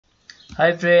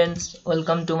Hi friends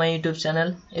welcome to my YouTube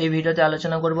channel. এই ভিডিওতে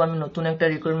আলোচনা করব আমি নতুন একটা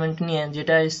রিক্রুটমেন্ট নিয়ে,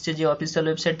 যেটা এসেছে যে অফিসিয়াল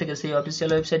ওয়েবসাইট থেকে, সেই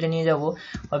অফিসিয়াল ওয়েবসাইটে নিয়ে যাব।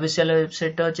 অফিসিয়াল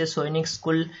ওয়েবসাইটটা হচ্ছে সৈনিক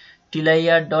স্কুল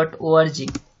tilaiya.org।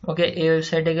 ওকে, এই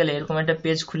ওয়েবসাইটে গেলে এরকম একটা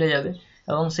পেজ খুলে যাবে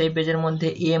এবং সেই পেজের মধ্যে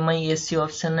EMI/SC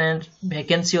অপশানের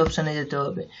ভ্যাকেন্সি অপশানে যেতে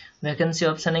হবে। ভ্যাকেন্সি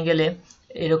অপশানে গেলে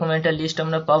এরকম একটা লিস্ট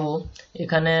আমরা পাবো।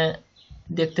 এখানে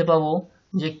দেখতে পাবো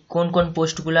যে কোন কোন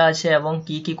পোস্টগুলো আছে এবং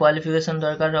কি কি কোয়ালিফিকেশন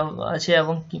দরকার আছে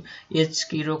এবং এজ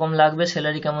কীরকম লাগবে,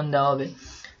 স্যালারি কেমন দেওয়া হবে।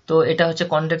 তো এটা হচ্ছে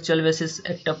কন্ট্রাকচুয়াল বেসিস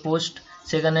একটা পোস্ট,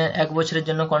 সেখানে 1 বছরের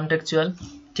জন্য কন্ট্রাকচুয়াল।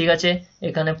 ঠিক আছে,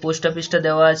 এখানে পোস্ট অফিসটা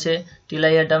দেওয়া আছে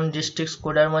টিলাইয়াডাম ডিস্ট্রিক্ট,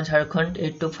 কোডারমা, ঝাড়খণ্ড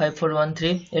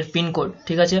 825413 এর পিনকোড।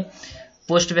 ঠিক আছে,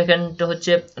 পোস্ট ভ্যাকেন্ট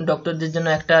হচ্ছে ডক্টরদের জন্য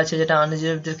একটা আছে, যেটা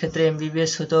আনরিজার্ভদের ক্ষেত্রে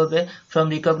MBBS হতে হবে ফ্রম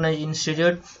রিকগনাইজ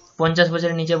ইনস্টিটিউট, 50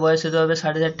 বছরের নিচে বয়স হতে হবে,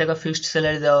 60,000 টাকা ফিক্সড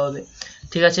স্যালারি দেওয়া হবে।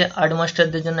 ঠিক আছে, আর্ট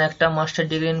মাস্টারদের জন্য একটা master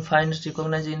degree in fine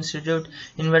recognise institute,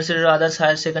 university others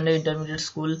higher secondary intermediate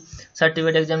school,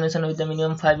 certificate examination with the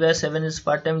minimum 5 years, 7 years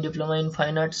part time diploma in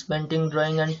fine arts, painting,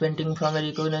 drawing and painting from a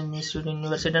recognise institute,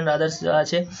 university and others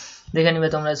আছে, দেখে নিবে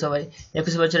তোমরা সবাই।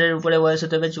 21 বছরের উপরে বয়স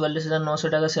হতে হবে, 44,900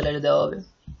 টাকা স্যালারি দেওয়া হবে।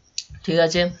 ঠিক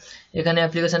আছে, এখানে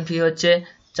অ্যাপ্লিকেশন ফি হচ্ছে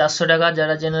 400 টাকা,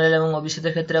 যারা জেনারেল এবং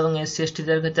ওবিসিদের ক্ষেত্রে, এবং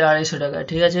SC/STদের ক্ষেত্রে 250 টাকা।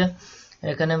 ঠিক আছে,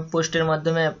 এখানে পোস্টের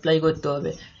মাধ্যমে অ্যাপ্লাই করতে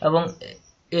হবে এবং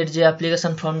এর যে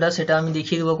অ্যাপ্লিকেশন ফর্মটা সেটা আমি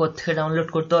দেখিয়ে দেবো কোত্থেকে ডাউনলোড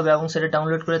করতে হবে, এবং সেটা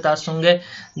ডাউনলোড করে তার সঙ্গে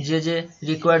যে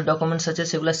রিকোয়ার্ড ডকুমেন্টস আছে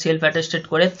সেগুলো সেলফ অ্যাটেস্টেড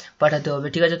করে পাঠাতে হবে।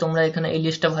 ঠিক আছে, তোমরা এখানে এই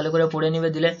লিস্টটা ভালো করে পড়ে নিবে,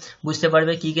 দিলে বুঝতে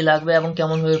পারবে কী কী লাগবে এবং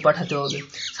কেমনভাবে পাঠাতে হবে।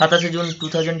 27 জুন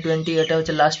 2020 এটা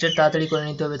হচ্ছে লাস্ট ডেট, তাড়াতাড়ি করে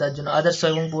নিতে হবে তার জন্য। আদার্স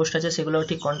এবং পোস্ট আছে, সেগুলো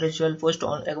ঠিক কন্ট্রাকচুয়াল পোস্ট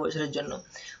 1 বছরের জন্য।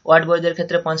 ওয়ার্ড বয়দের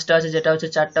ক্ষেত্রে 5টা আছে, যেটা হচ্ছে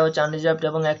 4টা হচ্ছে আনরিজার্ভড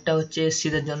এবং একটা হচ্ছে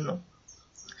SCদের জন্য।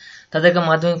 তাদেরকে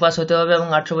মাধ্যমিক পাস হতে হবে এবং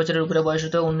 18 বছরের উপরে বয়স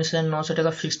হতে হবে, 19,900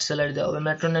 টাকা ফিক্সড স্যালারি দেওয়া হবে।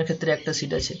 ম্যাট্রনের ক্ষেত্রে একটা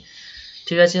সিট আছে।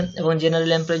 ঠিক আছে, এবং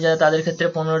জেনারেল এমপ্লয়ি যারা তাদের ক্ষেত্রে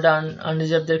 15টা,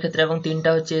 আনরিজার্ভদের ক্ষেত্রে, এবং 3টা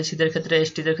হচ্ছে SCদের ক্ষেত্রে,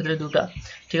 STদের ক্ষেত্রে 2টা।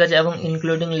 ঠিক আছে, এবং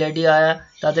ইনক্লুডিং লেডি আয়া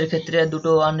তাদের ক্ষেত্রে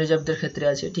 2টো, আনরিজার্ভদের ক্ষেত্রে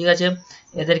আছে। ঠিক আছে,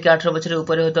 এদেরকে 18 বছরের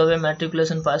উপরে হতে হবে,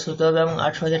 ম্যাট্রিকুলেশন পাস হতে হবে এবং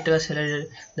 18,000 টাকা স্যালারি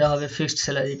দেওয়া হবে, ফিক্সড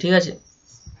স্যালারি। ঠিক আছে,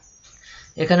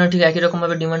 এখানেও ঠিক একই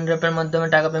রকমভাবে ডিমান্ড ড্রাফটের মাধ্যমে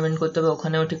টাকা পেমেন্ট করতে হবে,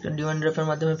 ওখানেও ঠিক ডিমান্ড ড্রাফটের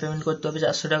মাধ্যমে পেমেন্ট করতে হবে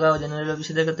 400 টাকা জেনারেল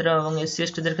অফিসিদের ক্ষেত্রে, এবং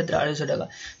SC/STদের ক্ষেত্রে 250 টাকা।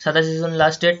 27 জুন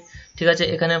লাস্ট ডেট। ঠিক আছে,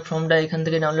 এখানে ফর্মটা এখান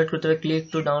থেকে ডাউনলোড করতে হবে, click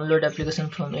to download application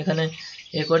form, এখানে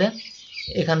করে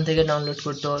এখান থেকে ডাউনলোড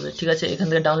করতে হবে। ঠিক আছে, এখান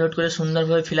থেকে ডাউনলোড করে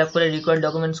সুন্দরভাবে ফিল আপ করে রিকোয়ার্ড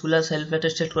ডকুমেন্টসগুলো সেলফ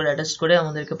অ্যাটেস্টেড করে অ্যাটাচ করে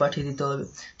আমাদেরকে পাঠিয়ে দিতে হবে।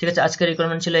 ঠিক আছে, আজকের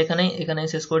রিকোয়ারমেন্ট ছিল এখানেই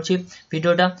শেষ করছি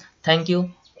ভিডিওটা। Thank you.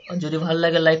 যদি ভালো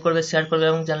লাগে লাইক করবে, শেয়ার করবে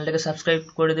এবং চ্যানেলটাকে সাবস্ক্রাইব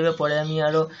করে দেবে। পরে আমি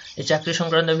আরও এই চাকরি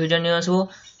সংক্রান্ত ভিডিও নিয়ে আসবো।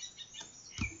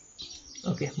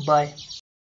 ওকে, বাই।